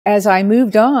as I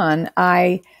moved on,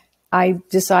 I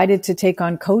decided to take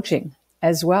on coaching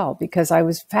as well because I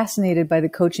was fascinated by the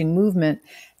coaching movement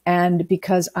and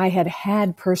because I had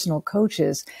had personal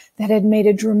coaches that had made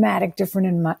a dramatic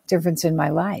difference in my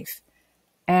life.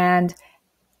 And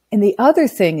the other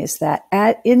thing is that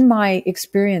in my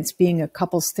experience being a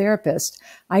couples therapist,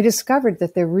 I discovered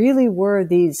that there really were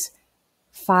these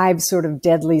 5 sort of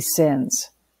deadly sins,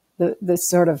 the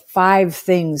sort of 5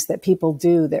 things that people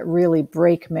do that really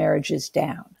break marriages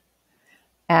down.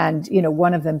 And,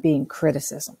 one of them being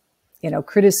criticism.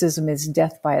 Criticism is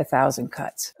death by 1,000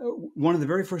 cuts. One of the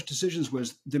very first decisions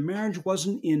was the marriage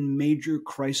wasn't in major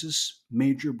crisis,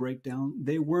 major breakdown.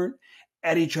 They weren't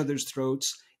at each other's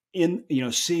throats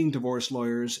seeing divorce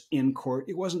lawyers in court.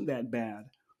 It wasn't that bad.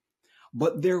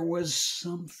 But there was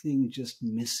something just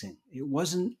missing. It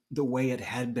wasn't the way it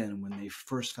had been when they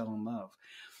first fell in love.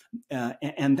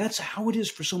 And that's how it is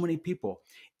for so many people.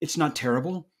 It's not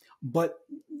terrible, but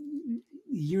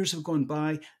years have gone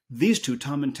by. These two,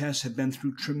 Tom and Tess, have been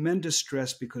through tremendous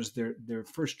stress because their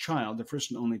first child, their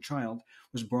first and only child,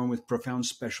 was born with profound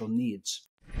special needs.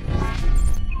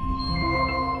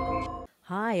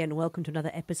 Hi, and welcome to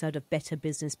another episode of Better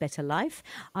Business, Better Life.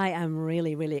 I am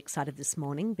really, really excited this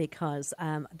morning because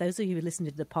those of you who listen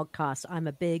to the podcast, I'm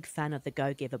a big fan of the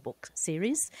Go Giver book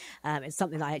series. It's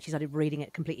something that I actually started reading.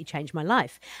 It completely changed my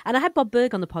life. And I had Bob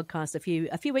Berg on the podcast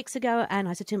a few weeks ago, and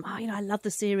I said to him, I love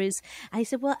the series. And he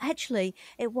said, well, actually,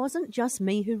 it wasn't just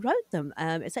me who wrote them.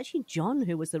 It's actually John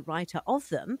who was the writer of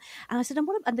them. And I said,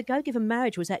 and the Go Giver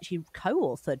Marriage was actually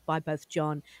co-authored by both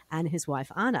John and his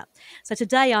wife, Anna. So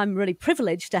today I'm really privileged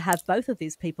to have both of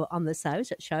these people on the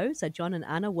show. So John and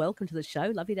Anna, welcome to the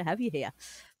show. Lovely to have you here.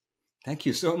 Thank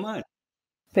you so much.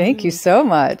 Thank you so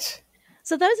much.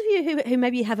 So those of you who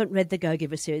maybe haven't read the Go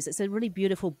Giver series, it's a really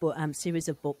beautiful series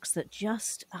of books that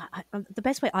just, the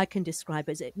best way I can describe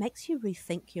it is it makes you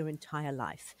rethink your entire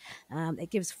life. It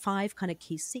gives 5 kind of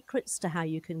key secrets to how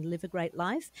you can live a great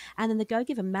life. And then the Go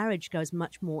Giver Marriage goes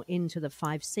much more into the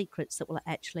 5 secrets that will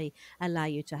actually allow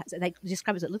you to, they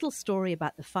describe it as a little story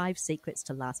about the 5 secrets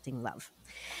to lasting love.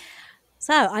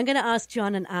 So I'm going to ask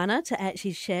John and Anna to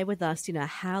actually share with us,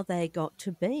 how they got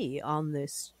to be on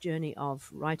this journey of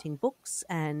writing books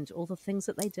and all the things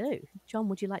that they do. John,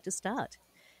 would you like to start?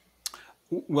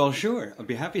 Well, sure. I'd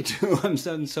be happy to. I'm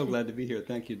so glad to be here.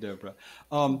 Thank you, Debra.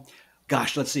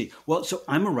 Let's see. Well, so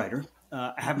I'm a writer.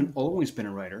 I haven't always been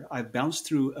a writer. I've bounced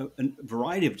through a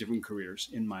variety of different careers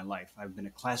in my life. I've been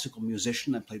a classical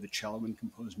musician. I play the cello and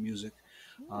compose music.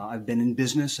 I've been in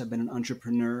business. I've been an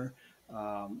entrepreneur.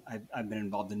 I've been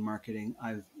involved in marketing.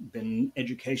 I've been in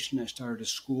education. I started a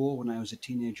school when I was a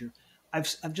teenager.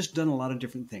 I've just done a lot of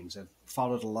different things. I've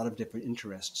followed a lot of different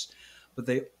interests, but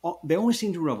they always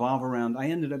seem to revolve around. I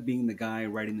ended up being the guy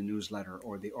writing the newsletter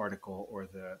or the article or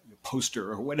the poster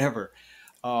or whatever.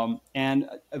 And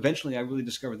eventually, I really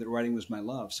discovered that writing was my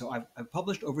love. So I've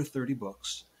published over 30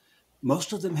 books.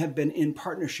 Most of them have been in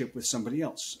partnership with somebody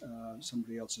else.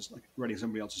 Somebody else is like writing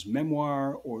somebody else's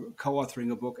memoir or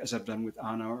co-authoring a book, as I've done with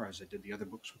Anna or as I did the other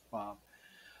books with Bob.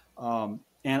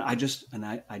 And I just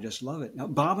love it. Now,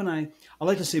 Bob and I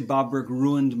like to say Bob Berg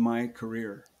ruined my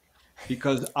career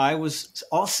because I was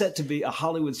all set to be a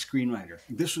Hollywood screenwriter.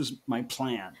 This was my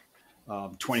plan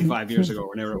 25 years ago,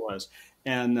 whenever it was.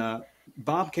 And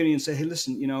Bob came in and said, hey,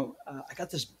 listen, I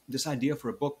got this idea for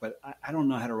a book, but I don't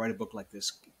know how to write a book like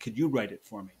this. Could you write it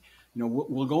for me?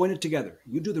 We'll go in it together.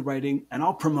 You do the writing and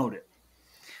I'll promote it.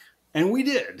 And we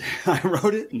did. I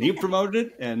wrote it and he promoted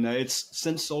it. And it's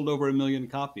since sold over 1 million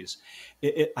copies.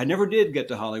 I never did get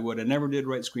to Hollywood. I never did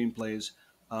write screenplays.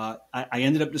 I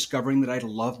ended up discovering that I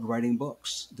loved writing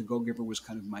books. The Go Giver was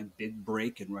kind of my big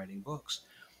break in writing books.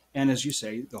 And as you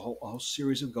say, the whole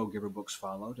series of Go Giver books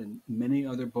followed and many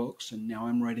other books. And now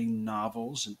I'm writing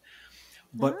novels.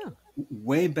 But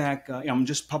way back, I'm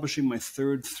just publishing my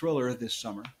 3rd thriller this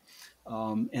summer.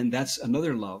 And that's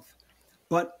another love.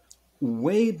 But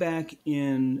way back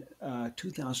in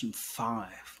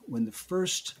 2005, when the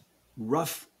first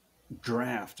rough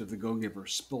draft of the Go Giver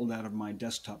spilled out of my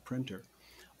desktop printer,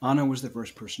 Anna was the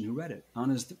first person who read it.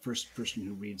 Anna's the first person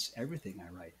who reads everything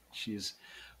I write. She's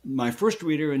my first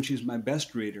reader and she's my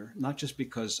best reader, not just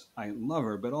because I love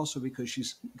her, but also because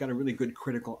she's got a really good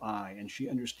critical eye and she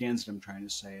understands what I'm trying to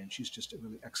say. And she's just a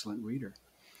really excellent reader.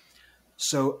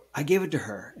 So I gave it to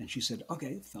her and she said,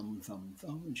 okay, thumb.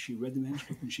 And she read the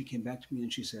manuscript and she came back to me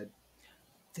and she said,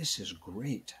 this is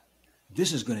great.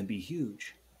 This is going to be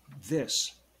huge.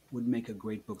 This would make a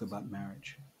great book about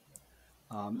marriage.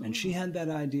 And she had that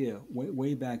idea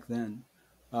way back then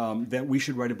that we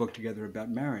should write a book together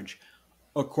about marriage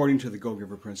according to the Go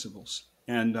Giver principles.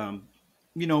 And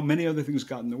many other things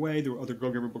got in the way. There were other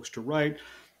Go Giver books to write,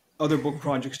 other book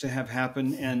projects to have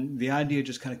happen, and the idea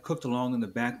just kind of cooked along in the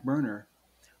back burner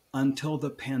until the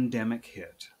pandemic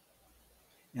hit.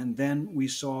 And then we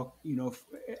saw,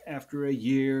 after a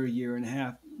year and a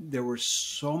half, there were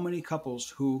so many couples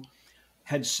who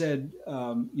had said,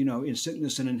 in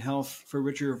sickness and in health, for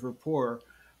richer or for poor,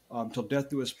 till death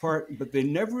do us part, but they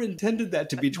never intended that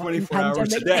to be 24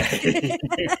 hours a day.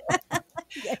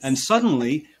 Yes. And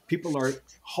suddenly people are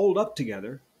holed up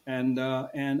together, and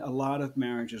a lot of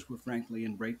marriages were frankly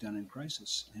in breakdown and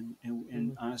crisis.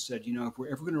 And I said, if we're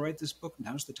ever going to write this book,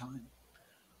 now's the time.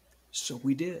 So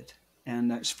we did.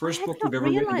 And it's the first book we've ever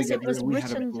written together, and we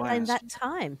had a blast. In that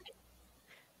time.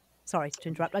 Sorry to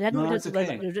interrupt. I hadn't realized it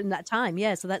was in that time.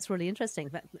 Yeah, so that's really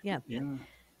interesting. Yeah.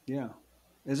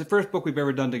 It's the first book we've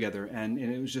ever done together, and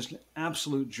it was just an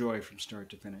absolute joy from start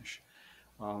to finish.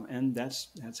 And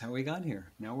that's how we got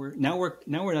here. Now we're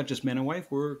not just man and wife;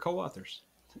 we're co-authors.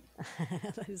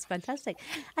 That's fantastic.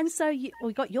 And so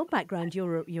we got your background.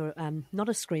 You're not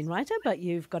a screenwriter, but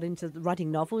you've got into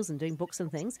writing novels and doing books and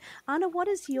things. Anna, what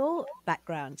is your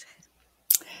background?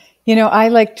 I,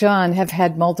 like John, have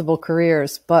had multiple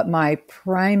careers, but my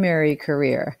primary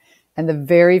career and the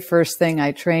very first thing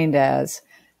I trained as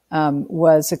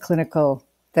was a clinical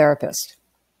therapist.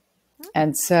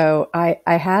 And so I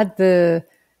had the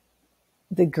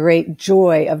great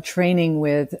joy of training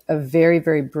with a very,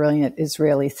 very brilliant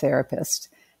Israeli therapist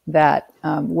that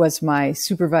was my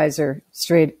supervisor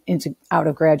straight out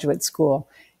of graduate school,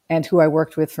 and who I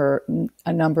worked with for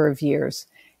a number of years.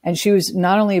 And she was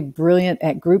not only brilliant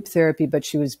at group therapy, but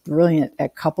she was brilliant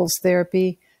at couples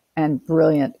therapy and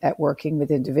brilliant at working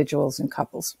with individuals and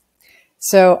couples.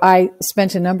 So I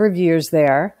spent a number of years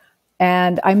there,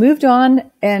 and I moved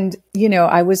on, and,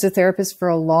 I was a therapist for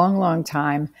a long, long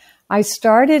time. I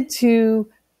started to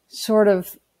sort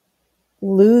of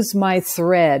lose my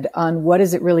thread on what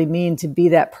does it really mean to be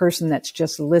that person that's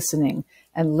just listening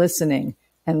and listening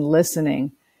and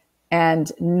listening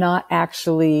and not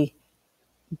actually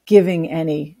giving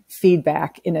any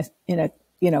feedback in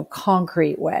a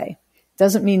concrete way.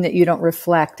 Doesn't mean that you don't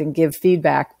reflect and give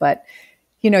feedback, but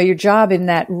your job in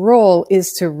that role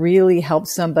is to really help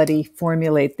somebody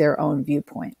formulate their own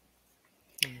viewpoint.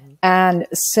 Mm-hmm. And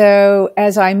so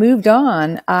as I moved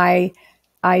on, I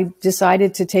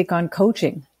decided to take on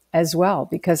coaching as well,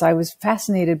 because I was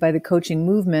fascinated by the coaching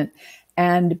movement,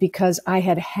 and because I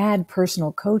had had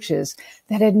personal coaches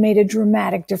that had made a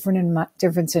dramatic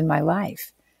difference in my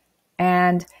life.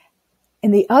 And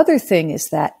the other thing is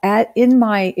that in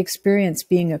my experience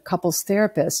being a couples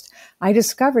therapist, I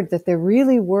discovered that there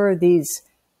really were these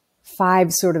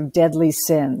 5 sort of deadly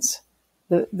sins,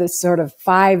 the sort of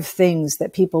 5 things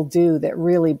that people do that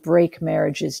really break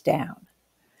marriages down.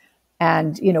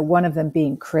 And, one of them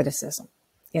being criticism.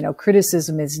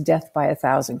 Criticism is death by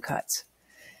 1,000 cuts.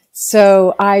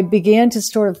 So I began to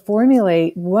sort of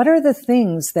formulate what are the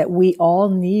things that we all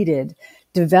needed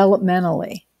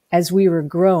developmentally as we were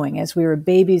growing, as we were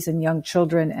babies and young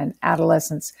children and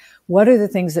adolescents. What are the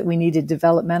things that we needed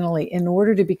developmentally in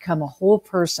order to become a whole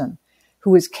person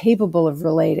who is capable of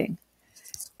relating?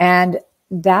 And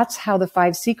that's how the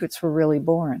 5 secrets were really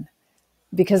born,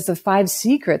 because the 5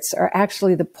 secrets are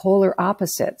actually the polar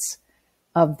opposites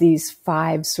of these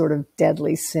 5 sort of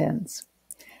deadly sins.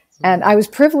 And I was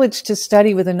privileged to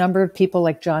study with a number of people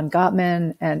like John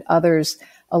Gottman and others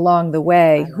along the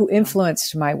way who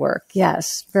influenced my work.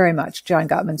 Yes, very much. John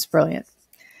Gottman's brilliant.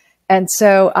 And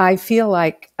so I feel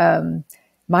like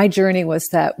my journey was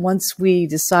that once we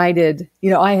decided,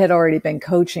 I had already been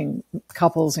coaching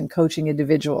couples and coaching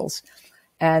individuals.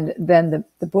 And then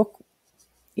the book,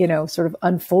 sort of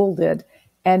unfolded.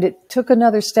 And it took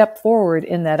another step forward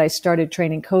in that I started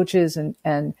training coaches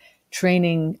and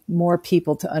training more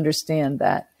people to understand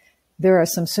that there are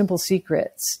some simple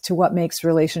secrets to what makes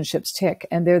relationships tick.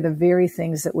 And they're the very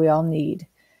things that we all need.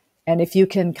 And if you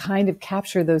can kind of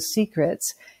capture those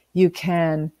secrets, you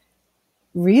can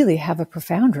really have a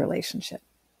profound relationship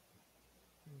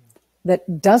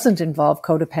that doesn't involve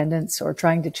codependence or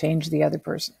trying to change the other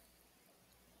person.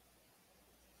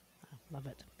 Love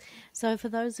it. So for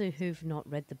those who've not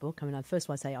read the book, first of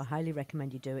all, I say I highly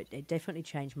recommend you do it. It definitely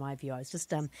changed my view. I was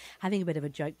just having a bit of a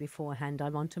joke beforehand.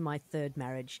 I'm on to my 3rd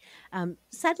marriage.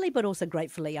 Sadly, but also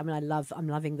gratefully. I'm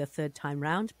loving the 3rd time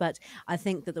round, but I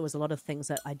think that there was a lot of things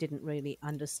that I didn't really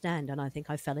understand. And I think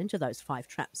I fell into those 5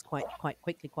 traps quite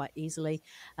quickly, quite easily,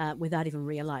 without even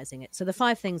realizing it. So the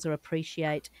 5 things are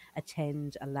appreciate,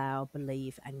 attend, allow,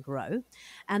 believe, and grow.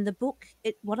 And the book,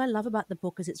 what I love about the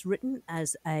book is it's written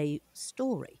as a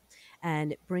story.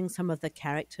 and it brings some of the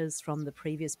characters from the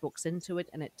previous books into it,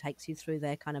 and it takes you through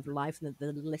their kind of life and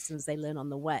the lessons they learn on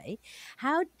the way.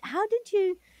 How did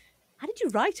you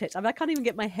write it? I mean, I can't even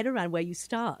get my head around where you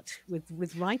start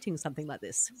with writing something like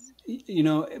this. You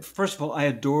know, first of all, I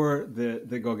adore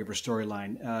the Go-Giver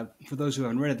storyline. For those who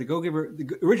haven't read it,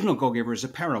 the original Go-Giver is a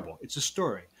parable. It's a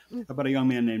story about a young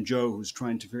man named Joe who's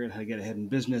trying to figure out how to get ahead in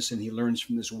business, and he learns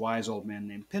from this wise old man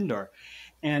named Pindar.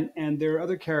 And there are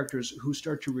other characters who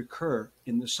start to recur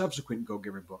in the subsequent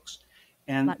Go-Giver books.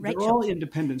 And Like they're Rachel. all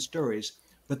independent stories,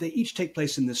 but they each take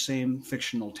place in the same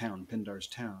fictional town, Pindar's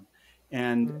town.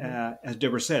 And as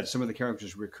Deborah said, some of the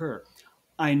characters recur.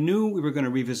 I knew we were going to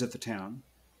revisit the town.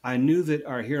 I knew that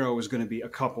our hero was going to be a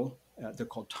couple. They're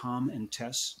called Tom and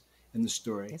Tess in the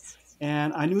story. Yes.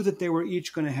 And I knew that they were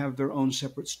each going to have their own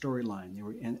separate storyline.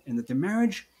 And that the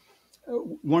marriage,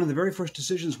 one of the very first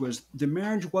decisions was the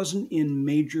marriage wasn't in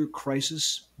major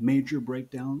crisis, major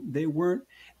breakdown. They weren't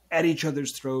at each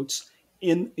other's throats,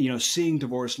 seeing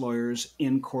divorce lawyers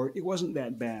in court. It wasn't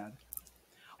that bad.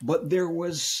 But there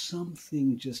was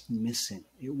something just missing.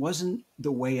 It wasn't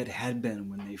the way it had been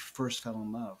when they first fell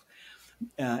in love.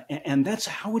 And that's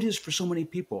how it is for so many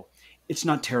people. It's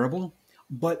not terrible,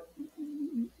 but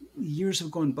years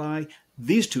have gone by.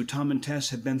 These two, Tom and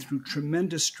Tess, have been through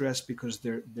tremendous stress because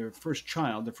their first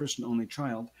child, their first and only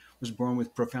child, was born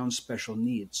with profound special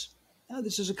needs. Now,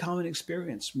 this is a common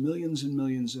experience. Millions and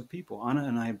millions of people. Anna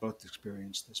and I have both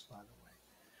experienced this, by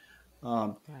the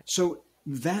way. Right. So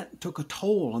that took a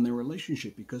toll on their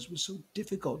relationship because it was so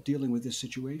difficult dealing with this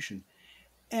situation.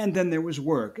 And then there was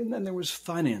work, and then there was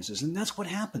finances, and that's what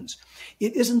happens.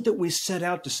 It isn't that we set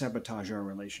out to sabotage our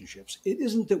relationships. It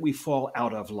isn't that we fall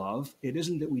out of love. It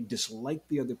isn't that we dislike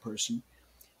the other person.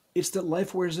 It's that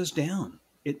life wears us down.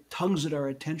 It tugs at our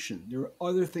attention. There are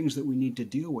other things that we need to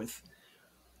deal with.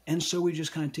 And so we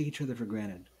just kind of take each other for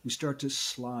granted. We start to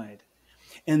slide.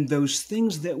 And those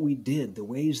things that we did, the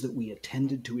ways that we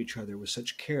attended to each other with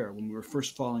such care when we were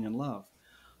first falling in love,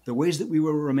 the ways that we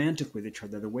were romantic with each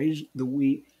other, the ways that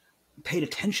we paid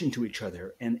attention to each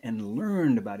other and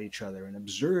learned about each other and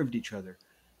observed each other,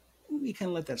 we kind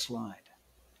of let that slide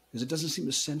because it doesn't seem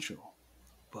essential,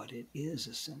 but it is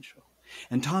essential.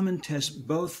 And Tom and Tess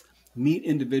both meet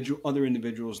other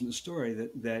individuals in the story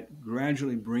that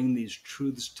gradually bring these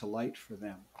truths to light for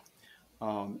them.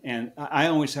 And I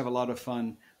always have a lot of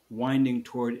fun winding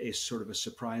toward a sort of a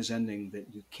surprise ending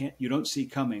that you don't see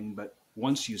coming, but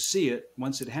once you see it,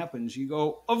 once it happens, you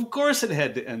go, of course it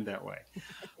had to end that way.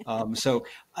 So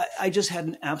I just had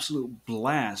an absolute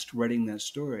blast writing that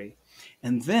story.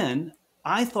 And then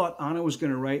I thought Anna was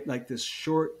going to write like this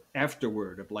short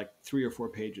afterword of like 3 or 4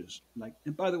 pages. Like,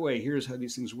 and by the way, here's how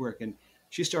these things work. And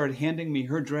she started handing me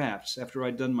her drafts after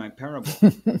I'd done my parable. She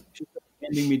started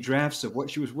handing me drafts of what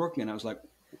she was working on. I was like,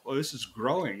 well, this is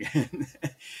growing.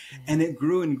 And it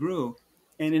grew and grew.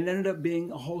 And it ended up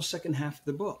being a whole second half of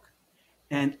the book.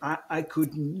 And I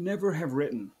could never have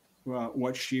written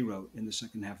what she wrote in the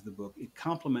second half of the book. It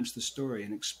complements the story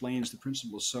and explains the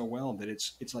principles so well that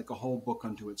it's like a whole book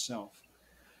unto itself.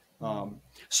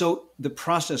 So the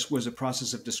process was a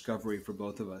process of discovery for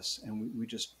both of us, and we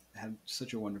just had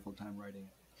such a wonderful time writing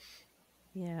it.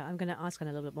 Yeah, I'm going to ask a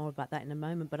little bit more about that in a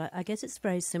moment, but I guess it's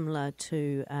very similar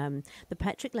to the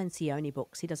Patrick Lencioni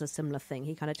books. He does a similar thing.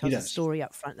 He kind of tells a story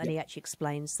up front, then he actually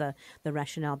explains the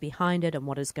rationale behind it and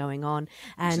what is going on.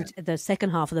 And the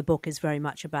second half of the book is very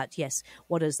much about, yes,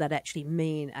 what does that actually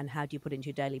mean and how do you put it into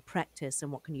your daily practice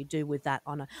and what can you do with that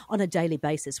on a daily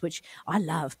basis, which I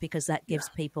love because that gives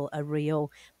people a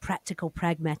real practical,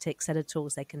 pragmatic set of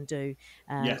tools they can do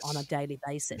on a daily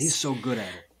basis. He's so good at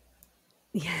it.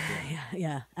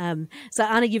 Yeah. So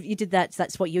Anna, you did that. So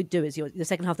that's what you do. Is the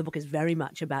second half of the book is very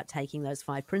much about taking those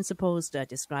 5 principles,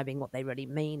 describing what they really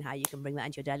mean, how you can bring that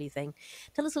into your daily thing.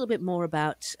 Tell us a little bit more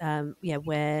about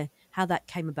how that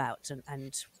came about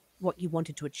and what you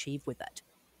wanted to achieve with that.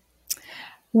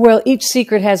 Well, each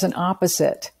secret has an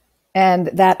opposite, and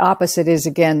that opposite is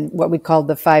again what we call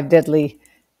the 5 deadly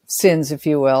sins, if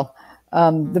you will.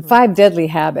 The 5 deadly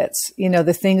habits.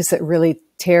 The things that really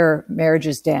tear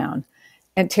marriages down.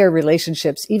 And tear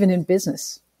relationships, even in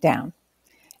business, down.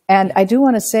 And I do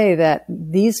want to say that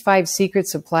these 5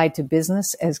 secrets apply to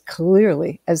business as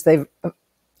clearly as they,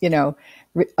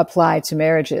 apply to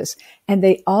marriages. And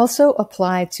they also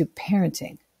apply to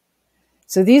parenting.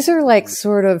 So these are like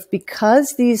sort of,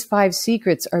 because these 5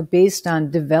 secrets are based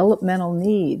on developmental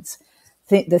needs,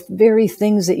 the very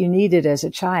things that you needed as a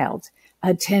child,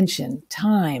 attention,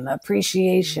 time,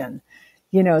 appreciation,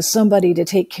 somebody to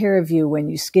take care of you when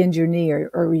you skinned your knee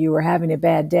or you were having a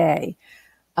bad day.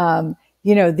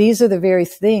 These are the very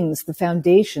things, the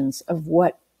foundations of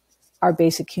what our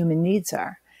basic human needs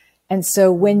are. And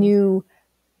so when you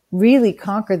really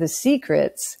conquer the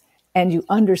secrets and you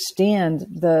understand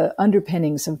the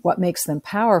underpinnings of what makes them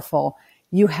powerful,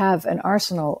 you have an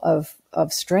arsenal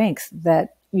of strength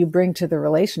that you bring to the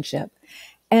relationship.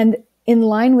 And in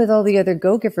line with all the other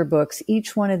Go-Giver books,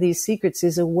 each one of these secrets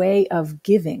is a way of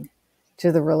giving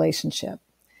to the relationship.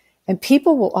 And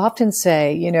people will often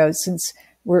say, you know, since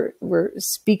we're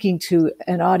speaking to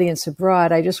an audience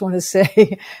abroad, I just want to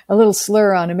say a little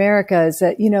slur on America is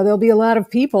that, you know, there'll be a lot of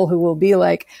people who will be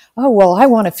like, oh, well, I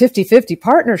want a 50-50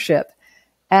 partnership.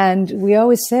 And we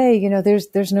always say, you know,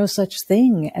 there's no such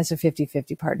thing as a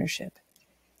 50-50 partnership.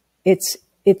 It's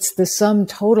the sum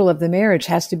total of the marriage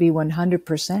has to be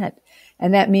 100%.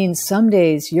 And that means some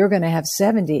days you're going to have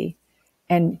 70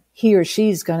 and he or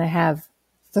she's going to have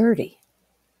 30.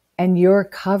 And you're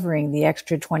covering the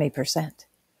extra 20%.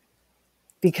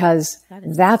 Because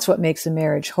that's what makes a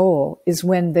marriage whole, is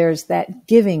when there's that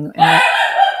giving and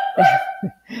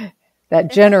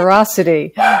that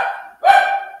generosity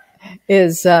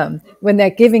is, when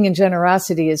that giving and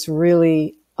generosity is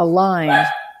really aligned,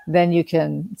 then you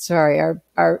can, sorry,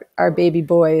 our baby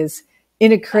boy is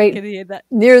in a crate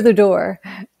near the door.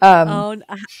 How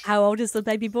old is the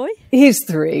baby boy? He's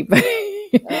 3, but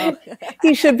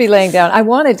he should be laying down. I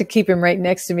wanted to keep him right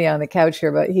next to me on the couch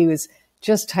here, but he was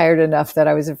just tired enough that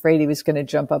I was afraid he was going to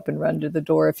jump up and run to the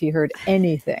door if he heard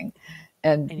anything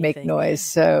and make noise.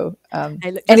 So,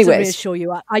 hey, look, just anyways. to reassure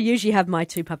you, I usually have my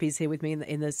 2 puppies here with me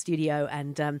in the studio,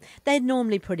 and they're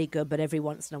normally pretty good, but every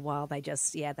once in a while they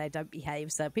just, they don't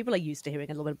behave. So people are used to hearing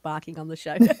a little bit of barking on the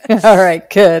show. All right,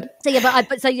 good. So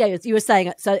you were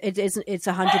saying, so it's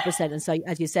 100%, and so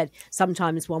as you said,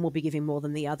 sometimes one will be giving more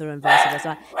than the other, and vice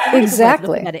versa.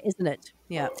 Exactly, at it, isn't it?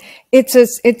 Yeah, it's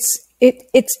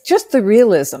just the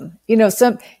realism. You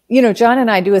know, John and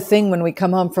I do a thing when we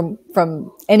come home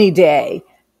from any day,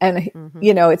 and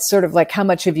you know, it's sort of like, how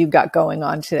much have you got going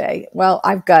on today? Well,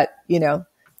 I've got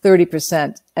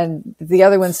 30%, and if the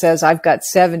other one says I've got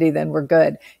 70, then we're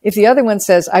good. If the other one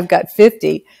says I've got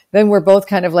 50, then we're both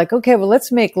kind of like, okay, well,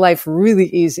 let's make life really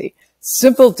easy.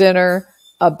 Simple dinner,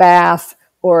 a bath,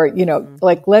 or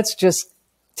like, let's just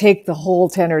take the whole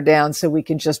tenor down so we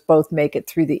can just both make it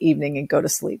through the evening and go to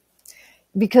sleep.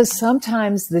 Because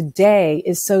sometimes the day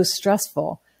is so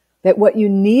stressful that what you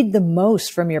need the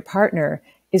most from your partner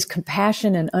is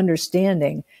compassion and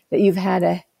understanding that you've had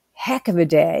a heck of a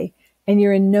day and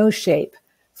you're in no shape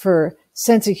for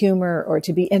sense of humor or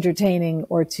to be entertaining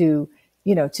or to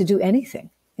do anything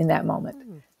in that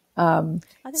moment. I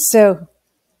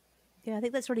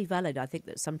think that's really valid. I think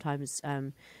that sometimes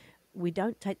we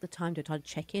don't take the time to try to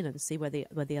check in and see where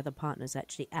the other partner's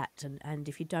actually at. And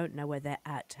if you don't know where they're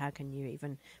at, how can you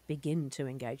even begin to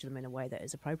engage them in a way that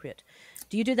is appropriate?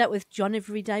 Do you do that with John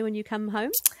every day when you come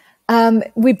home?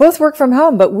 We both work from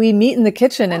home, but we meet in the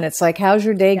kitchen and it's like, how's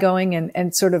your day going?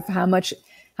 And sort of how much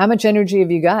energy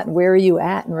have you got? And where are you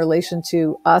at in relation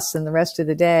to us and the rest of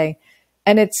the day?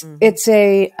 And it's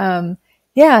a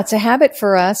habit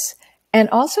for us. And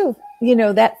also,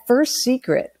 that first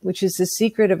secret, which is the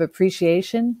secret of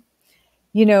appreciation.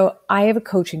 I have a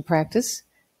coaching practice,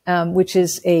 which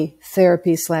is a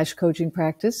therapy/coaching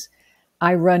practice.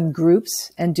 I run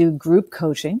groups and do group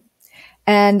coaching.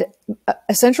 And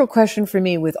a central question for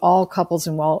me with all couples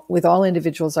and with all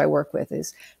individuals I work with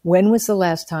is, when was the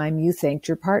last time you thanked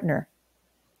your partner?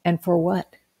 And for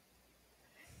what?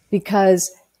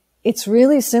 Because it's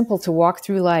really simple to walk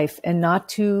through life and not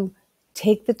to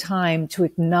take the time to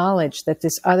acknowledge that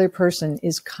this other person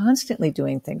is constantly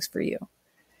doing things for you.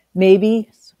 Maybe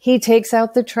he takes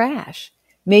out the trash.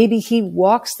 Maybe he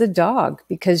walks the dog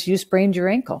because you sprained your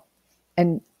ankle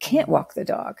and can't walk the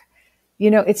dog.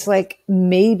 It's like,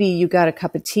 maybe you got a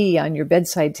cup of tea on your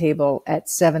bedside table at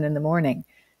 7 a.m.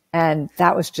 and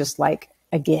that was just like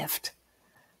a gift.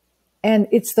 And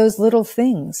it's those little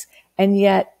things. And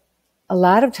yet a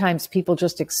lot of times people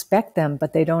just expect them,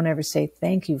 but they don't ever say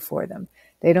thank you for them.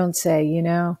 They don't say,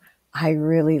 I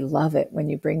really love it when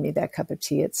you bring me that cup of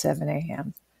tea at 7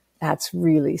 a.m. That's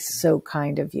really so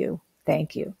kind of you.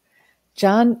 Thank you.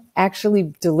 John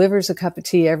actually delivers a cup of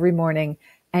tea every morning,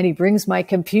 and he brings my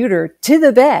computer to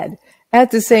the bed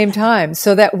at the same time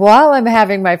so that while I'm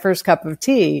having my first cup of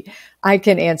tea, I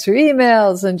can answer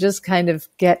emails and just kind of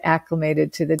get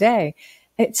acclimated to the day.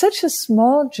 It's such a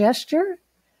small gesture,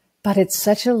 but it's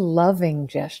such a loving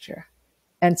gesture.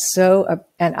 And so,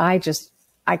 and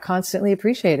I constantly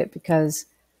appreciate it because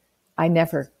I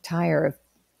never tire of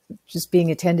just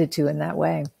being attended to in that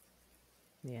way.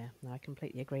 Yeah, no, I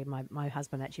completely agree. My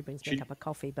husband actually brings me a She, cup of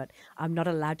coffee, but I'm not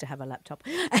allowed to have a laptop.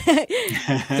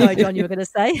 Sorry, John, you were going to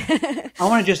say? I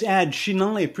want to just add, she not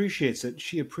only appreciates it,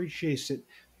 she appreciates it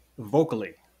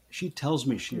vocally. She tells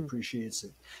me she Mm, appreciates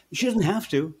it. She doesn't have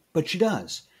to, but she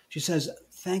does. She says,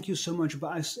 "Thank you so much."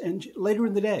 And later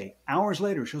in the day, hours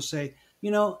later, she'll say, I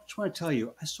just want to tell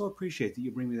you, I so appreciate that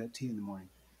you bring me that tea in the morning.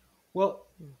 Well,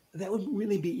 mm, that would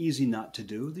really be easy not to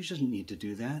do. She doesn't need to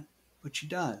do that, but she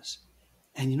does.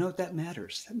 And you know what? That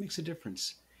matters. That makes a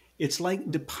difference. It's like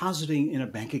mm. depositing in a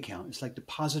bank account. It's like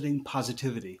depositing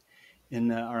positivity in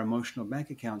our emotional bank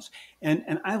accounts.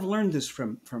 And I've learned this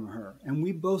from her. And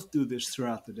we both do this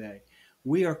throughout the day.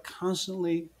 We are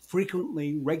constantly,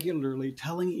 frequently, regularly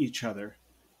telling each other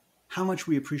how much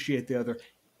we appreciate the other,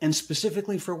 and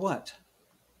specifically for what.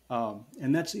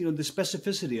 And that's, the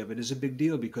specificity of it is a big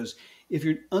deal, because if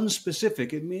you're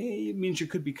unspecific, it means you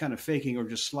could be kind of faking or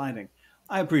just sliding.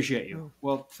 I appreciate you. Mm,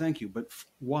 Well, thank you, but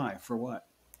why? For what?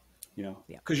 yeah.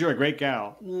 Because you're a great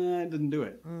gal. I didn't do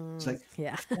it. It's Mm, like,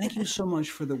 yeah. thank you so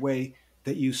much for the way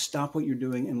that you stop what you're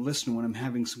doing and listen when I'm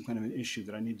having some kind of an issue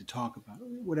that I need to talk about,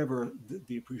 whatever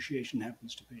the appreciation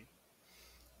happens to be.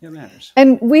 It matters.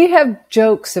 And we have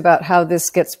jokes about how this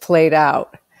gets played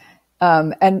out.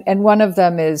 And one of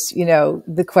them is,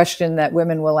 the question that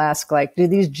women will ask, like, do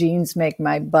these jeans make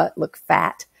my butt look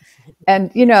fat?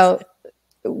 And, Yes.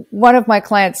 one of my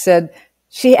clients said,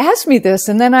 she asked me this.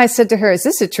 And then I said to her, is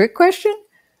this a trick question?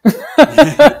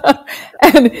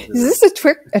 And is this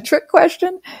a trick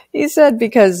question? He said,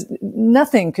 because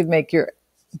nothing could make your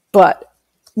butt,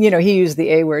 he used the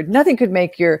A word, nothing could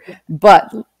make your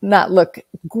butt not look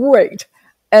great.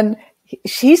 And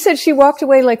he said she walked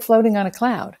away like floating on a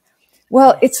cloud.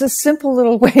 Well, Yes. it's a simple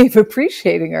little way of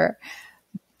appreciating her.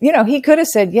 He could have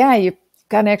said, yeah, you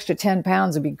got an extra 10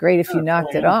 pounds. It'd be great if you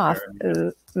knocked it off.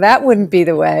 That wouldn't be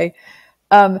the way.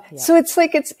 Yeah. So it's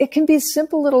like, it can be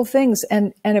simple little things,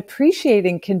 and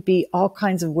appreciating can be all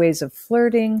kinds of ways of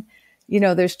flirting.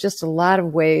 There's just a lot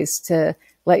of ways to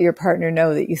let your partner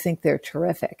know that you think they're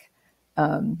terrific.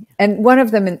 And one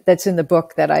of them that's in the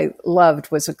book that I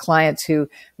loved was a client who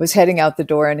was heading out the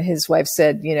door, and his wife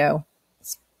said,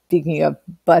 speaking of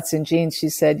butts and jeans, she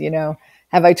said,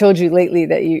 have I told you lately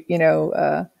that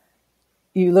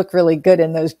you look really good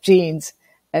in those jeans?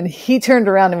 And he turned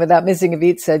around and without missing a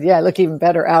beat said, yeah, I look even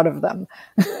better out of them.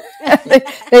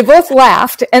 they both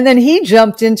laughed. And then he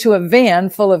jumped into a van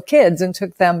full of kids and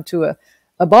took them to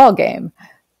a ball game.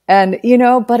 And,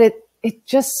 but it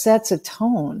just sets a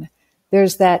tone.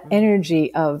 There's that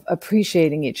energy of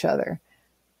appreciating each other.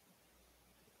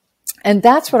 And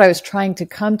that's what I was trying to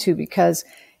come to, because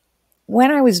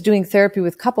when I was doing therapy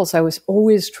with couples, I was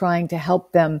always trying to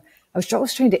help them. I was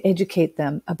always trying to educate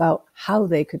them about how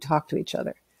they could talk to each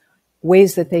other,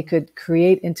 ways that they could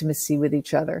create intimacy with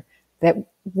each other that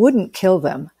wouldn't kill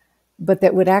them, but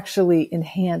that would actually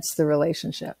enhance the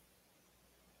relationship.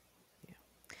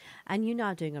 And you're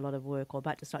now doing a lot of work, or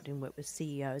about to start doing work with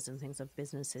CEOs and things of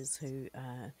businesses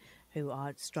who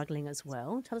are struggling as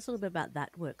well. Tell us a little bit about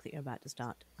that work that you're about to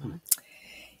start.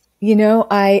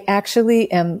 I actually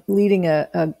am leading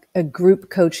a group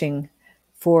coaching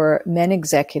for men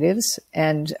executives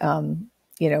and,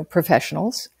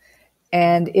 professionals.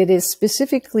 And it is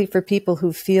specifically for people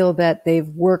who feel that they've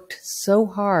worked so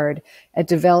hard at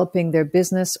developing their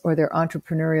business or their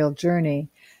entrepreneurial journey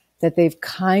that they've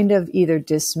kind of either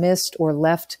dismissed or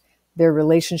left their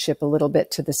relationship a little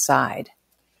bit to the side.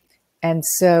 And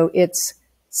so it's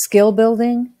skill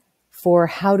building for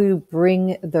how to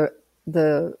bring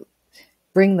the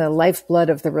lifeblood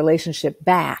of the relationship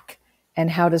back,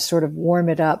 and how to sort of warm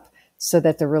it up so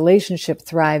that the relationship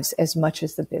thrives as much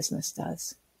as the business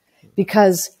does.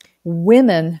 Because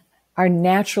women are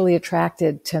naturally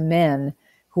attracted to men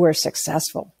who are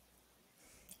successful.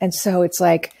 And so it's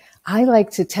like, I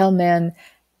like to tell men,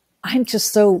 I'm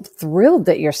just so thrilled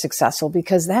that you're successful,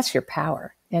 because that's your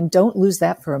power. And don't lose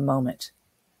that for a moment.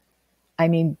 I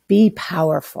mean, be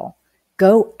powerful.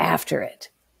 Go after it.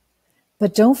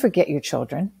 But don't forget your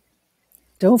children.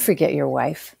 Don't forget your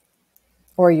wife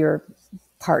or your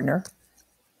partner.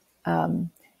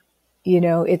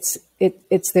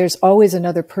 There's always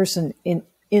another person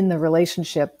in the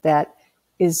relationship that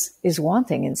is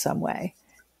wanting in some way.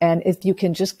 And if you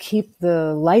can just keep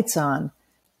the lights on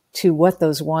to what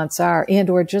those wants are, and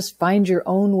or just find your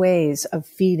own ways of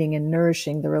feeding and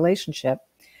nourishing the relationship,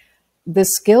 the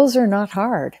skills are not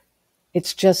hard.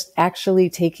 It's just actually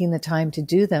taking the time to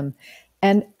do them.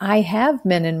 And I have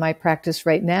men in my practice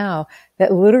right now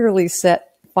that literally set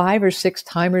 5 or 6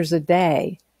 timers a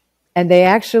day. And they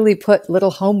actually put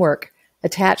little homework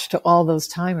attached to all those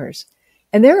timers.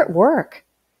 And they're at work,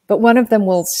 but one of them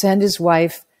will send his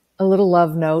wife a little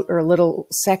love note or a little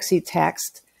sexy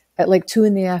text at like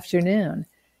 2 p.m.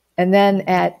 And then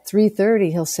at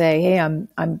 3:30, he'll say, hey, I'm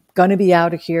going to be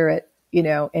out of here at, in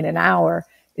an hour.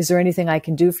 Is there anything I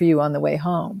can do for you on the way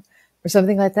home? Or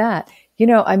something like that.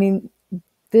 I mean,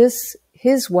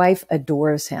 his wife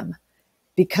adores him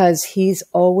because he's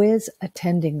always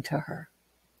attending to her,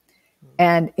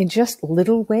 and in just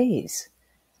little ways.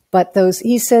 But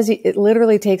he says it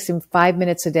literally takes him 5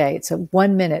 minutes a day. It's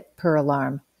 1 minute per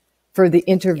alarm for the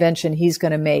intervention he's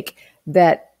going to make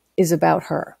that is about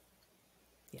her.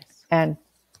 Yes. And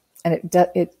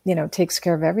it takes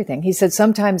care of everything. He said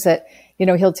sometimes that,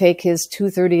 he'll take his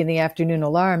 2:30 in the afternoon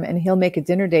alarm and he'll make a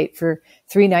dinner date for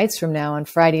 3 nights from now on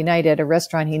Friday night at a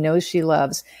restaurant he knows she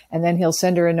loves. And then he'll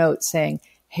send her a note saying,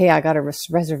 hey, I got a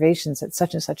reservations at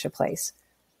such and such a place.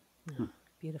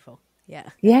 Beautiful.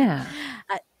 Yeah. Yeah.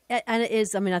 And it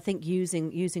is, I mean, I think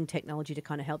using technology to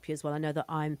kind of help you as well. I know that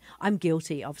I'm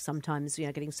guilty of sometimes,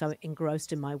 getting so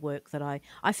engrossed in my work that I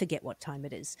forget what time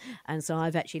it is. And so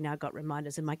I've actually now got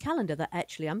reminders in my calendar that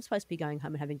actually I'm supposed to be going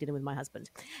home and having dinner with my husband.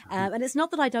 And it's not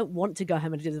that I don't want to go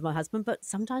home and dinner with my husband, but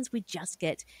sometimes we just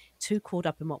get too caught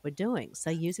up in what we're doing. So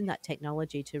using that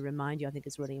technology to remind you, I think,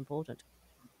 is really important.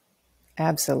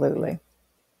 Absolutely.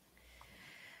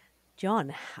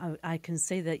 John, I can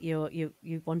see that you're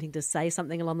wanting to say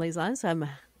something along these lines.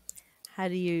 How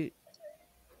do you,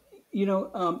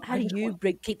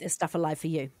 keep this stuff alive for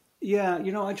you? Yeah,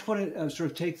 I just want to sort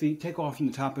of take off from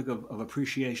the topic of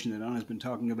appreciation that Anna's been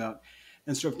talking about,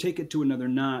 and sort of take it to another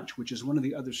notch, which is one of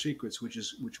the other secrets, which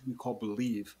we call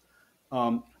believe,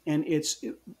 and it's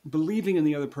believing in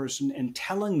the other person and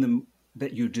telling them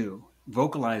that you do,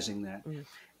 vocalizing that.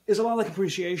 Is a lot like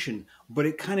appreciation, but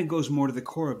it kind of goes more to the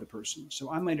core of the person.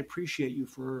 So I might appreciate you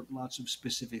for lots of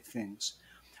specific things,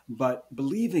 but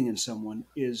believing in someone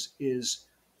is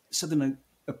something like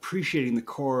appreciating the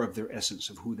core of their essence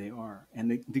of who they are.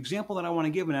 And the example that I want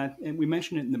to give, and we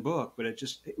mentioned it in the book, but it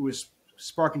was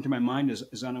sparking to my mind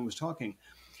as Anna was talking.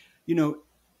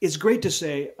 It's great to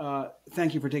say,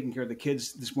 thank you for taking care of the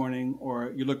kids this morning,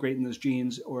 or you look great in those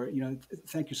jeans, or,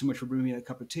 thank you so much for bringing me that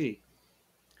cup of tea.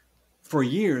 For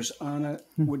years, Anna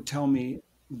would tell me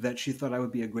that she thought I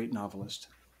would be a great novelist.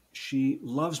 She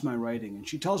loves my writing, and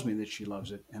she tells me that she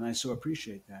loves it, and I so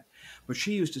appreciate that. But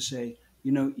she used to say,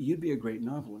 you'd be a great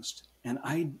novelist. And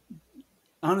I,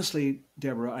 honestly,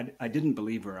 Deborah, I didn't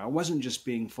believe her. I wasn't just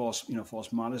being false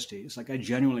modesty. It's like I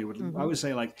genuinely would, I would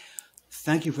say like,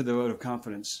 thank you for the vote of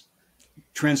confidence.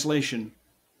 Translation,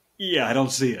 yeah, I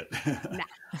don't see it. Nah.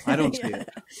 I don't see it.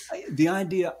 The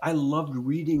idea, I loved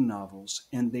reading novels,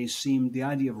 and the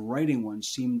idea of writing one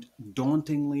seemed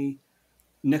dauntingly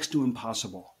next to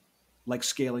impossible, like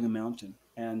scaling a mountain.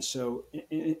 And so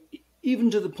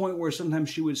even to the point where sometimes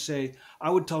she would say, I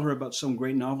would tell her about some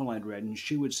great novel I'd read, and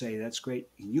she would say, that's great,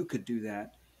 you could do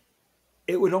that.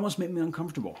 It would almost make me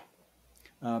uncomfortable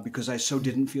because I so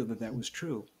didn't feel that was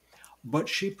true. But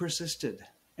she persisted,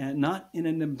 and not in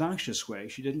an obnoxious way.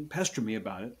 She didn't pester me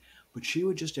about it, but she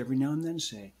would just every now and then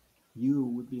say,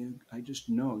 I just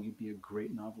know you'd be a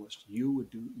great novelist. You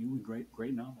would write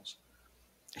great novels.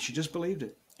 She just believed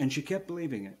it, and she kept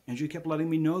believing it, and she kept letting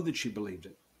me know that she believed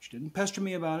it. She didn't pester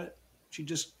me about it. She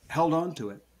just held on to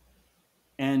it.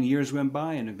 And years went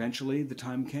by, and eventually the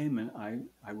time came, and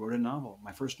I wrote a novel.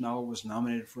 My first novel was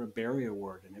nominated for a Barry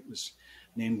Award, and it was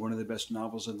named one of the best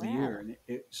novels of the year. And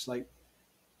it's like,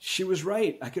 she was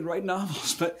right. I could write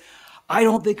novels, but I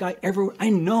don't think I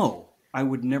know I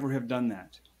would never have done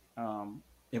that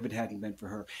if it hadn't been for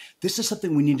her. This is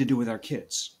something we need to do with our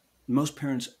kids. Most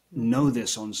parents know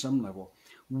this on some level.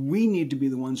 We need to be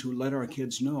the ones who let our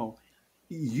kids know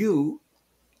you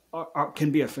can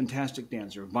be a fantastic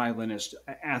dancer, violinist,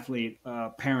 athlete,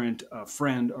 parent,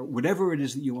 friend, or whatever it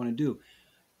is that you want to do.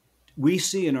 We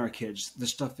see in our kids the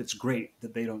stuff that's great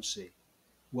that they don't see.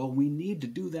 Well, we need to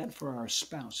do that for our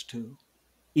spouse too.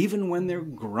 Even when they're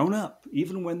grown up,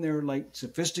 even when they're like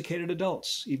sophisticated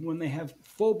adults, even when they have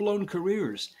full-blown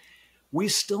careers, we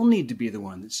still need to be the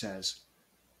one that says,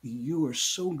 you are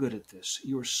so good at this.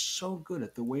 You are so good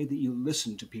at the way that you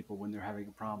listen to people when they're having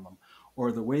a problem,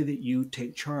 or the way that you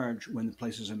take charge when the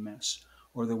place is a mess,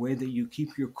 or the way that you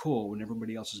keep your cool when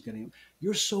everybody else is getting.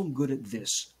 You're so good at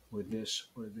this, or this,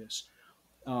 or this.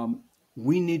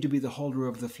 We need to be the holder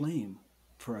of the flame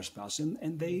for our spouse,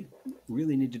 and they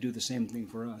really need to do the same thing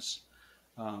for us.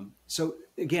 So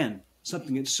again,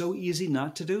 something that's so easy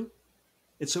not to do,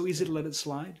 it's so easy to let it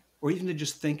slide, or even to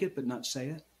just think it but not say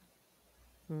it.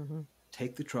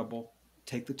 Take the trouble,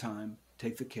 take the time,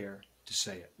 take the care to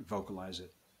say it, vocalize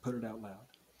it, put it out loud.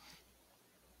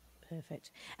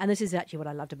 Perfect. And this is actually what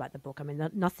I loved about the book. I mean,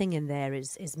 nothing in there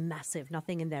is massive.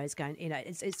 Nothing in there is going,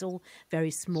 it's all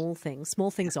very small things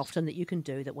Yes. often that you can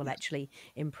do that will Yes. actually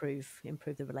improve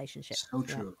the relationship. So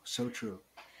Yeah. true. So true.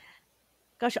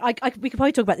 Gosh, we could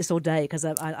probably talk about this all day because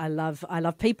I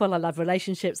love people, I love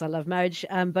relationships, I love marriage.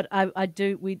 But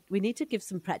we need to give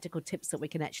some practical tips that we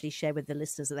can actually share with the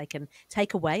listeners that they can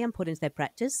take away and put into their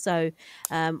practice. So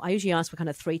I usually ask for kind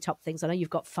of 3 top things. I know you've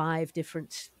got 5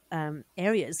 different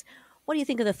areas. What do you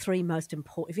think are the 3 most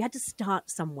important? If you had to start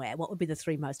somewhere, what would be the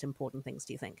 3 most important things,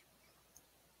 do you think?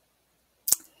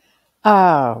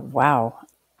 Oh, wow.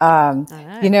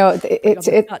 I know.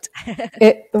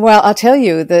 Well, I'll tell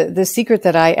you, the secret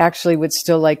that I actually would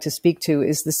still like to speak to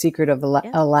is the secret of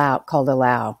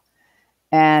allow.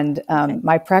 And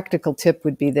my practical tip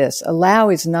would be this: allow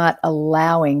is not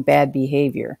allowing bad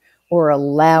behavior or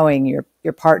allowing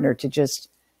your partner to just,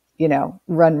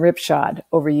 run ripshod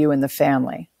over you and the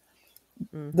family.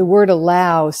 Mm-hmm. The word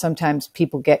allow, sometimes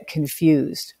people get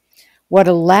confused. What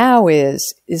allow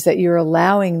is that you're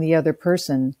allowing the other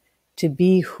person to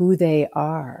be who they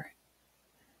are,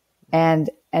 and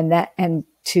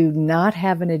to not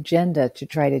have an agenda to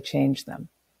try to change them.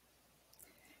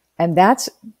 And that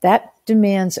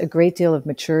demands a great deal of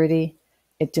maturity.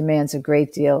 It demands a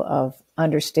great deal of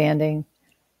understanding.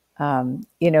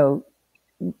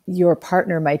 Your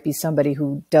partner might be somebody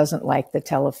who doesn't like the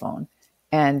telephone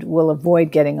and will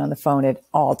avoid getting on the phone at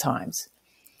all times.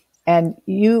 And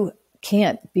you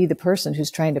can't be the person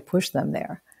who's trying to push them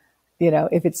there.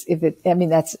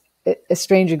 That's a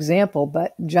strange example,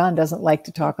 but John doesn't like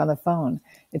to talk on the phone.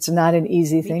 It's not an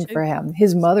easy thing for him.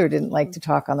 His mother didn't like to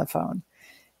talk on the phone.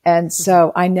 And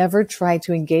so I never try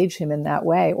to engage him in that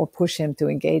way or push him to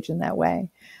engage in that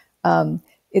way.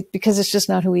 Because it's just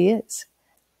not who he is.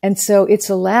 And so it's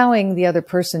allowing the other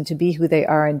person to be who they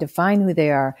are and define who they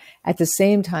are at the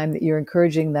same time that you're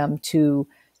encouraging them to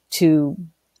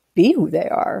be who they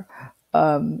are,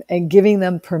 and giving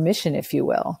them permission, if you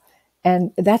will.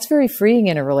 And that's very freeing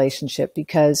in a relationship,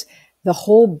 because the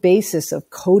whole basis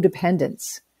of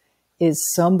codependence is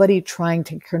somebody trying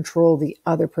to control the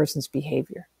other person's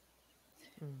behavior.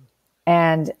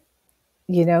 And,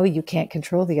 you can't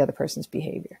control the other person's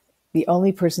behavior. The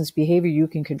only person's behavior you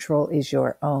can control is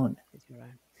your own.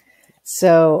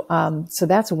 So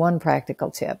that's one practical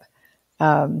tip.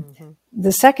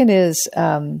 The second is,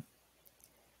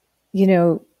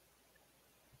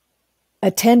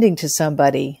 attending to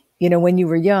somebody. When you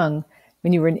were young,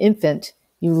 when you were an infant,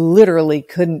 you literally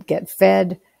couldn't get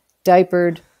fed,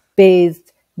 diapered,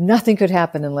 bathed. Nothing could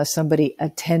happen unless somebody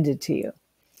attended to you.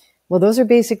 Well, those are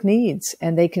basic needs,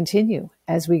 and they continue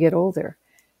as we get older.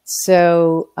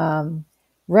 So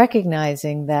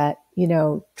recognizing that,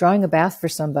 drawing a bath for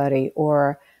somebody,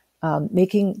 or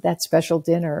making that special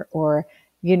dinner, or,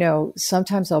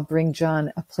 sometimes I'll bring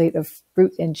John a plate of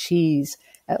fruit and cheese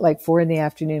at like 4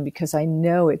 p.m. because I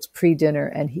know it's pre-dinner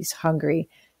and he's hungry,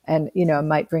 and, I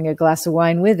might bring a glass of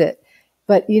wine with it.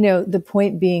 But, the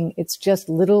point being, it's just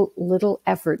little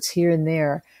efforts here and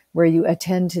there where you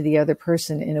attend to the other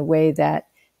person in a way that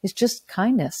is just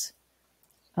kindness.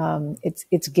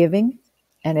 It's giving,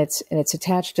 and it's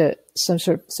attached to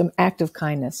some act of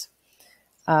kindness.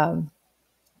 And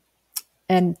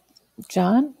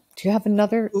John, do you have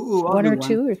another one or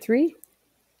two or three?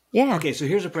 Yeah. Okay, so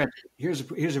here's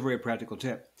a very practical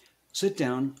tip. Sit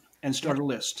down and start a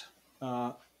list.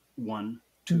 1,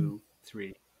 2,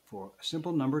 3, 4. A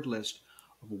simple numbered list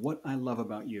of what I love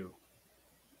about you.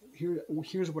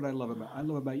 Here's what I love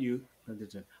about you.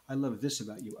 I love this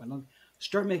about you.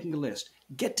 Start making a list.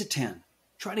 Get to 10.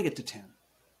 Try to get to 10.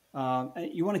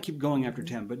 You want to keep going after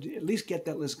 10, but at least get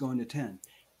that list going to 10.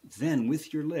 Then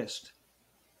with your list,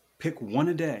 pick one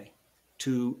a day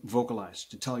to vocalize,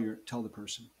 to tell the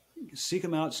person. Seek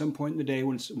them out at some point in the day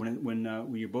when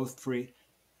you're both free,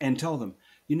 and tell them,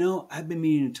 I've been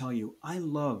meaning to tell you, I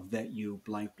love that you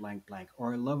blank, blank, blank,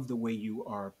 or I love the way you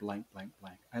are blank, blank,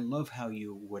 blank. I love how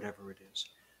you, whatever it is.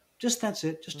 Just that's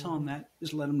it. Just tell them that.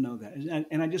 Just let them know that.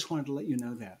 And I just wanted to let you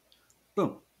know that.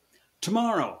 Boom.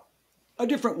 Tomorrow, a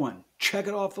different one. Check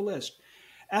it off the list.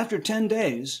 After 10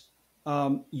 days,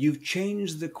 you've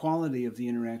changed the quality of the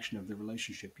interaction of the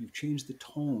relationship. You've changed the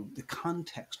tone, the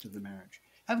context of the marriage.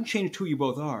 Haven't changed who you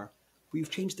both are, but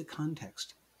you've changed the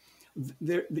context.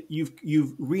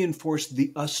 You've reinforced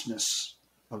the usness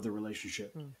of the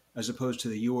relationship, as opposed to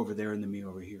the you over there and the me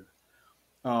over here.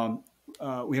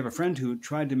 We have a friend who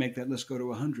tried to make that list go to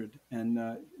 100, and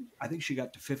I think she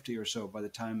got to 50 or so by the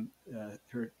time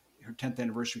her 10th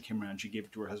anniversary came around. She gave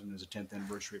it to her husband as a 10th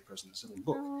anniversary present. This little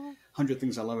book, 100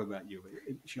 Things I Love About You. But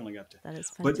she only got to. That is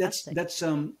fantastic. But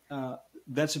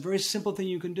That's a very simple thing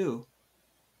you can do.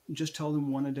 Just tell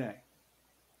them one a day,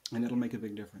 and it'll make a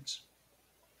big difference.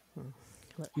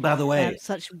 By the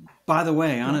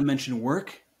way, Anna mentioned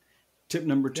work. Tip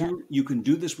number 2, you can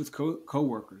do this with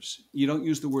co-workers. You don't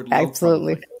use the word love.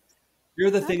 Absolutely. Probably. Here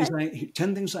are the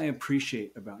 10 things I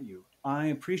appreciate about you. I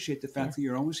appreciate the fact that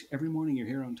you're always, every morning you're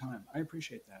here on time. I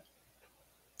appreciate that.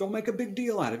 Don't make a big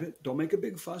deal out of it. Don't make a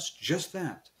big fuss. Just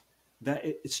that. That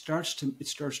it starts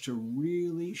to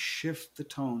really shift the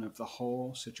tone of the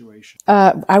whole situation.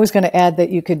 I was going to add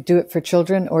that you could do it for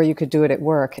children or you could do it at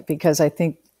work, because I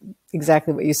think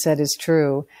exactly what you said is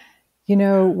true. You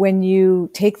know, when you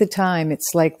take the time,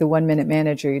 it's like the 1-minute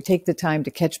manager. You take the time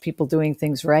to catch people doing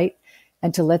things right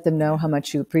and to let them know how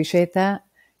much you appreciate that.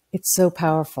 It's so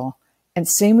powerful. And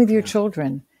same with your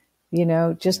children. You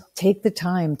know, just take the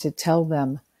time to tell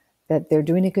them that they're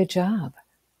doing a good job.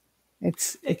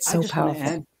 It's so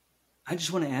powerful. I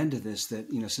just want to add to this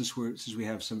that, you know, since we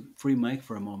have some free mic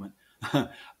for a moment,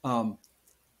 on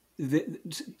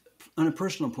a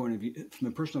personal point of view, from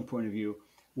a personal point of view,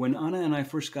 when Anna and I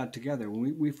first got together,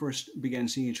 when we first began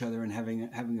seeing each other and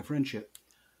having a friendship,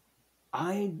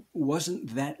 I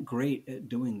wasn't that great at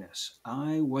doing this.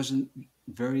 I wasn't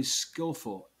very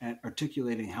skillful at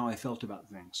articulating how I felt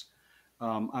about things.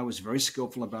 I was very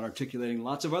skillful about articulating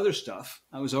lots of other stuff.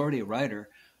 I was already a writer.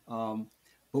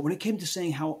 But when it came to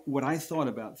saying what I thought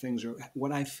about things or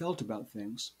what I felt about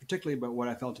things, particularly about what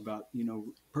I felt about, you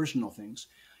know, personal things,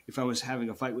 if I was having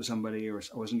a fight with somebody or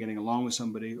I wasn't getting along with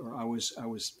somebody or I was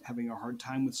having a hard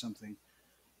time with something,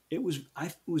 it was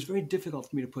very difficult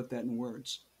for me to put that in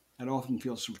words. I'd often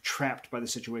feel sort of trapped by the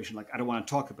situation, like I don't want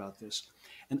to talk about this.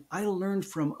 And I learned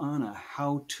from Anna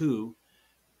how to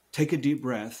take a deep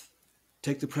breath,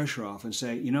 take the pressure off and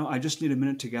say, you know, I just need a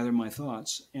minute to gather my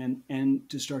thoughts and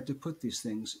to start to put these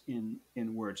things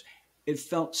in words. It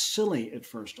felt silly at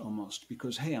first almost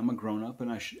because, hey, I'm a grown up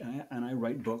and I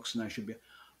write books and I should be,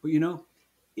 but you know,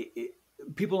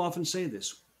 people often say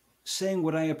this, saying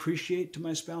what I appreciate to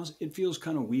my spouse, it feels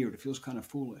kind of weird. It feels kind of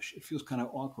foolish. It feels kind of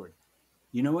awkward.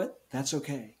 You know what? That's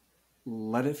okay.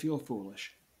 Let it feel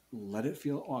foolish. Let it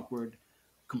feel awkward,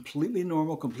 completely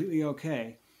normal, completely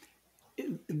okay.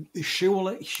 She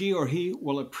or he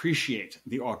will appreciate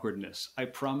the awkwardness. I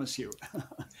promise you.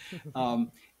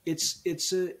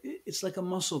 It's like a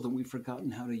muscle that we've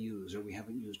forgotten how to use or we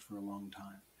haven't used for a long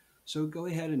time. So go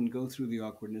ahead and go through the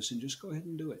awkwardness and just go ahead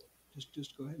and do it.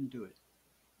 Just go ahead and do it.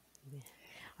 Yeah.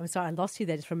 I'm sorry, I lost you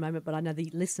there just for a moment, but I know the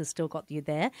listeners still got you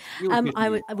there.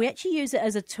 We actually use it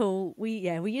as a tool. We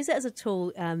use it as a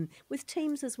tool with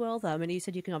teams as well, though. I mean, you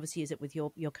said you can obviously use it with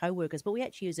your co-workers, but we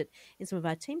actually use it in some of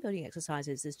our team building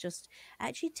exercises. Is just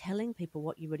actually telling people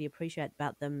what you really appreciate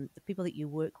about them, the people that you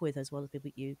work with, as well as people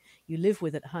you live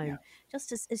with at home. Yeah. It's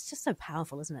just so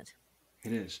powerful, isn't it?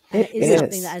 It is. And it is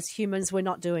something that as humans we're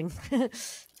not doing.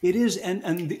 It is,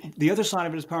 and the other side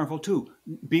of it is powerful too.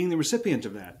 Being the recipient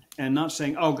of that and not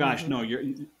saying, "Oh gosh, no," you're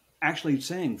actually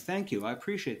saying, "Thank you, I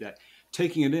appreciate that."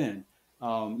 Taking it in,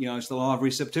 you know, it's the law of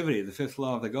receptivity, the 5th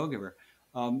law of the go-giver.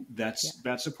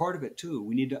 That's a part of it too.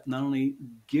 We need to not only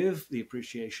give the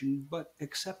appreciation, but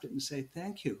accept it and say,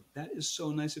 "Thank you. That is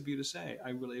so nice of you to say. I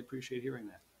really appreciate hearing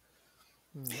that."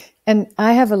 And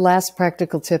I have a last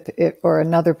practical tip, or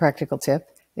another practical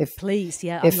tip. Please,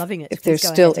 I'm loving it. If there's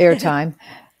still airtime.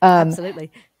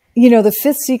 Absolutely. You know, the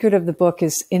 5th secret of the book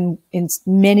is in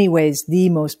many ways the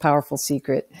most powerful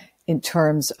secret in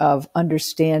terms of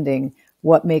understanding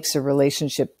what makes a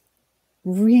relationship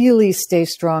really stay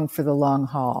strong for the long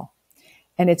haul.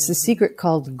 And it's the secret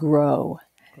called grow.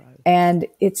 And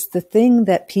it's the thing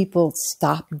that people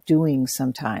stop doing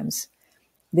sometimes.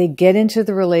 They get into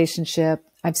the relationship.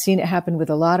 I've seen it happen with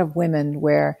a lot of women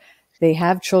where they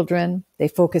have children, they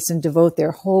focus and devote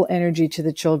their whole energy to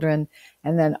the children,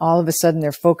 and then all of a sudden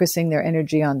they're focusing their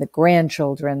energy on the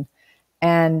grandchildren.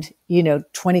 And, you know,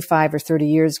 25 or 30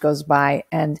 years goes by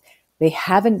and they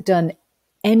haven't done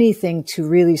anything to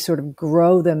really sort of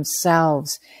grow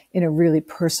themselves in a really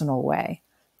personal way.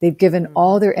 They've given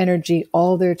all their energy,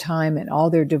 all their time, and all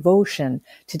their devotion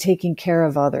to taking care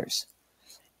of others.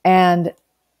 And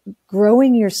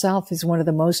growing yourself is one of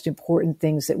the most important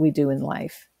things that we do in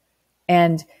life.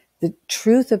 And the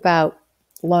truth about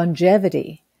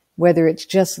longevity, whether it's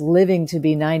just living to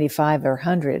be 95 or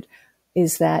 100,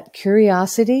 is that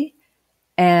curiosity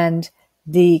and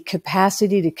the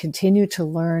capacity to continue to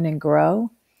learn and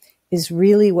grow is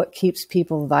really what keeps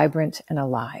people vibrant and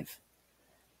alive.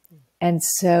 And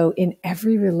so in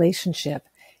every relationship,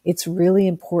 it's really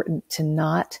important to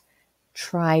not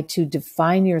try to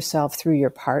define yourself through your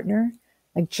partner.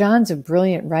 Like John's a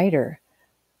brilliant writer,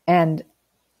 and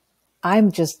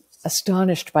I'm just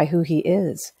astonished by who he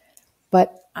is.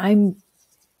 But I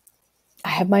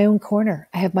have my own corner.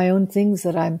 I have my own things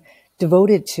that I'm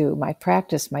devoted to, my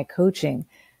practice, my coaching,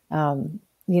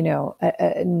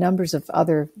 numbers of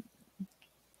other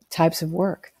types of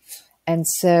work. And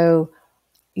so,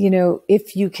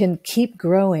 if you can keep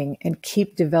growing and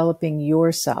keep developing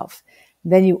yourself,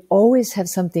 then you always have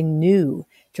something new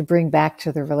to bring back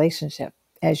to the relationship.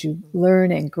 As you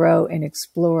learn and grow and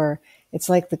explore, it's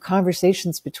like the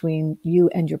conversations between you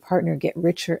and your partner get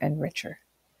richer and richer.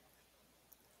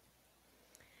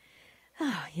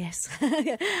 Oh, yes.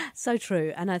 So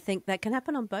true. And I think that can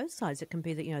happen on both sides. It can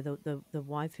be that, the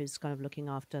wife who's kind of looking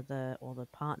after or the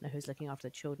partner who's looking after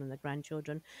the children, the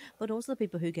grandchildren, but also the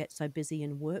people who get so busy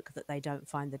in work that they don't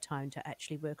find the time to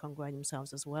actually work on growing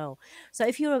themselves as well. So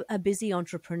if you're a busy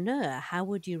entrepreneur, how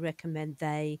would you recommend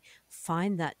they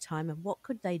find that time, and what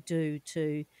could they do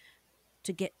to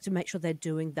make sure they're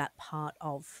doing that part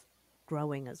of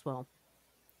growing as well?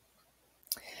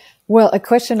 Well, a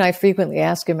question I frequently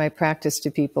ask in my practice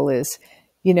to people is,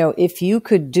 if you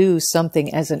could do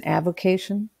something as an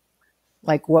avocation,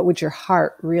 like what would your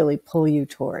heart really pull you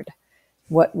toward?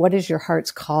 What is your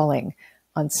heart's calling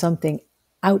on something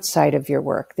outside of your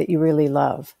work that you really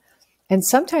love? And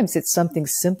sometimes it's something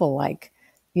simple like,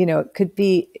 it could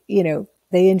be,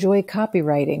 they enjoy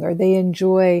copywriting, or they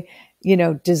enjoy,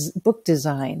 book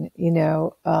design,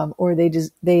 or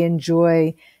they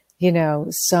enjoy,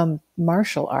 some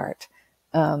martial art.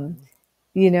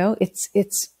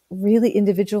 It's really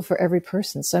individual for every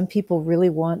person. Some people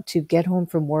really want to get home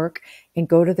from work and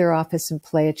go to their office and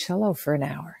play a cello for an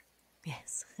hour.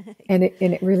 Yes. and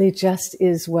it really just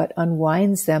is what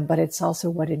unwinds them, but it's also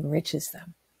what enriches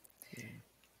them.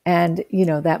 And,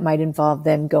 that might involve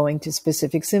then going to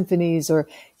specific symphonies, or,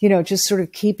 just sort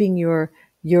of keeping your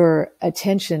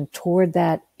attention toward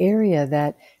that area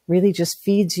that really just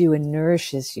feeds you and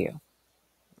nourishes you.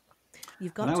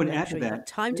 You've got to make sure you've got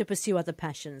time to pursue other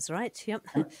passions, right? Yep.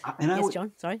 Yes,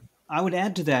 John, sorry. I would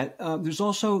add to that, there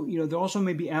also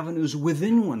may be avenues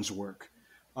within one's work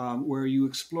where you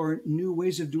explore new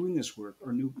ways of doing this work,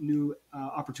 or new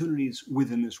opportunities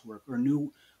within this work, or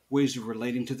new ways of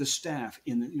relating to the staff.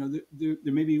 There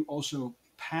may be also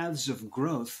paths of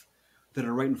growth that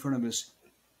are right in front of us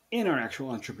in our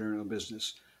actual entrepreneurial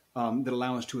business that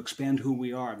allow us to expand who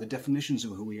we are, the definitions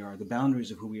of who we are, the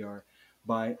boundaries of who we are,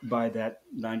 by that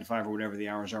 9 to 5 or whatever the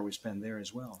hours are we spend there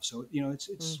as well. So,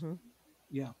 it's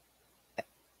yeah.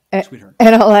 Sweetheart.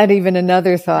 And I'll add even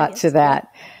another thought to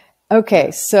that. Okay.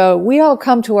 So we all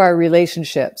come to our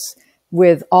relationships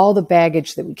with all the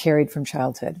baggage that we carried from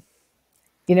childhood.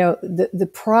 The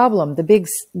problem, the big,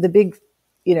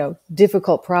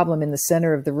 difficult problem in the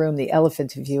center of the room, the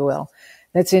elephant, if you will,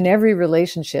 that's in every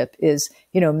relationship is,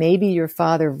 maybe your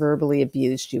father verbally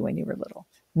abused you when you were little.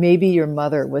 Maybe your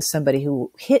mother was somebody who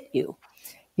hit you.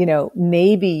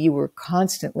 Maybe you were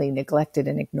constantly neglected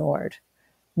and ignored.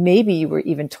 Maybe you were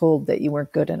even told that you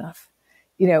weren't good enough.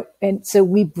 And so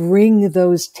we bring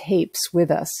those tapes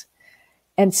with us.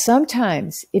 And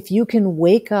sometimes if you can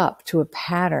wake up to a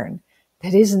pattern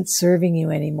that isn't serving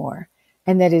you anymore,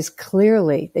 and that is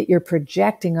clearly that you're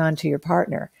projecting onto your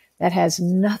partner, that has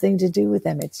nothing to do with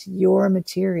them. It's your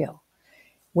material.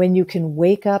 When you can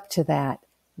wake up to that,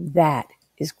 that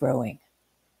is growing.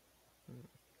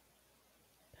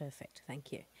 Perfect.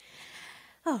 Thank you.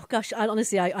 Oh, gosh,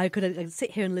 I could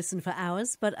sit here and listen for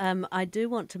hours, but I do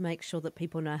want to make sure that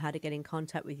people know how to get in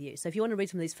contact with you. So if you want to read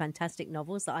some of these fantastic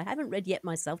novels that I haven't read yet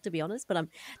myself, to be honest, but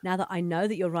now that I know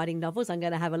that you're writing novels, I'm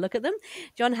going to have a look at them.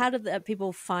 John, how do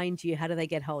people find you? How do they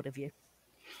get hold of you?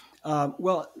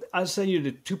 Well, I'll send you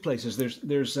to two places. We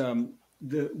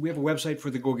have a website for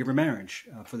the Go-Giver Marriage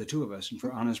for the two of us and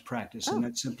for honest practice, and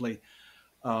that's simply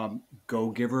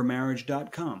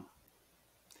gogivermarriage.com.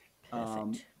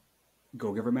 Perfect.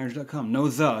 Gogivermarriage.com. No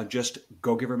just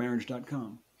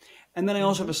gogivermarriage.com. And then I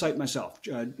also have a site myself,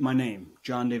 my name,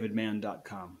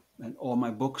 johndavidmann.com. And all my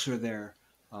books are there.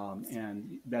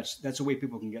 And that's a way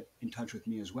people can get in touch with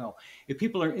me as well. If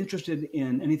people are interested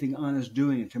in anything Anna's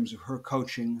doing in terms of her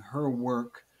coaching, her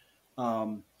work,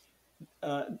 the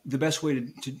best way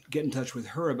to get in touch with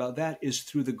her about that is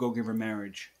through the Go-Giver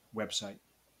Marriage website.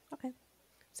 Okay.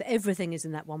 So everything is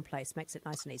in that one place, makes it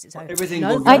nice and easy. So everything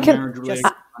marriage related.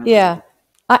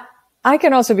 I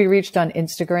can also be reached on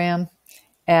Instagram,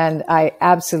 and I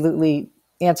absolutely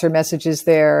answer messages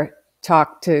there,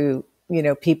 talk to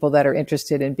people that are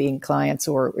interested in being clients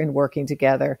or in working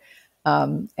together,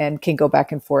 and can go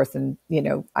back and forth. And,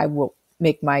 I will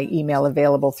make my email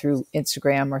available through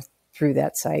Instagram or through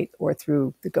that site or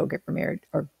through the Go-Giver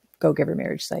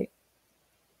Marriage site.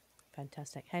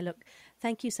 Fantastic. Hey, look,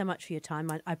 thank you so much for your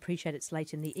time. I appreciate it's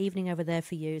late in the evening over there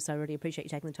for you, so I really appreciate you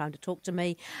taking the time to talk to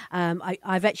me.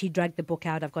 I've actually dragged the book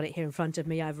out. I've got it here in front of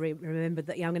me. I've remembered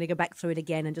that I'm going to go back through it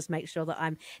again and just make sure that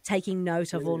I'm taking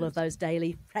note of all of those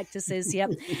daily practices.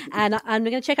 Yep. And I'm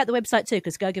going to check out the website too,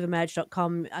 because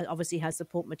gogivermarriage.com obviously has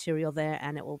support material there,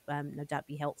 and it will no doubt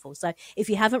be helpful. So if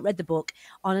you haven't read the book,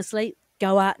 honestly,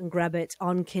 go out and grab it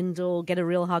on Kindle, get a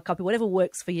real hard copy, whatever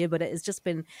works for you. But it has just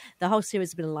been, the whole series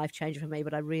has been a life changer for me,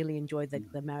 but I really enjoyed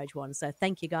the marriage one. So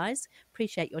thank you guys.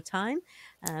 Appreciate your time.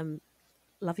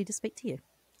 Lovely to speak to you.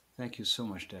 Thank you so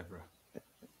much, Deborah.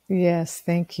 Yes,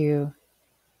 thank you.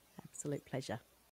 Absolute pleasure.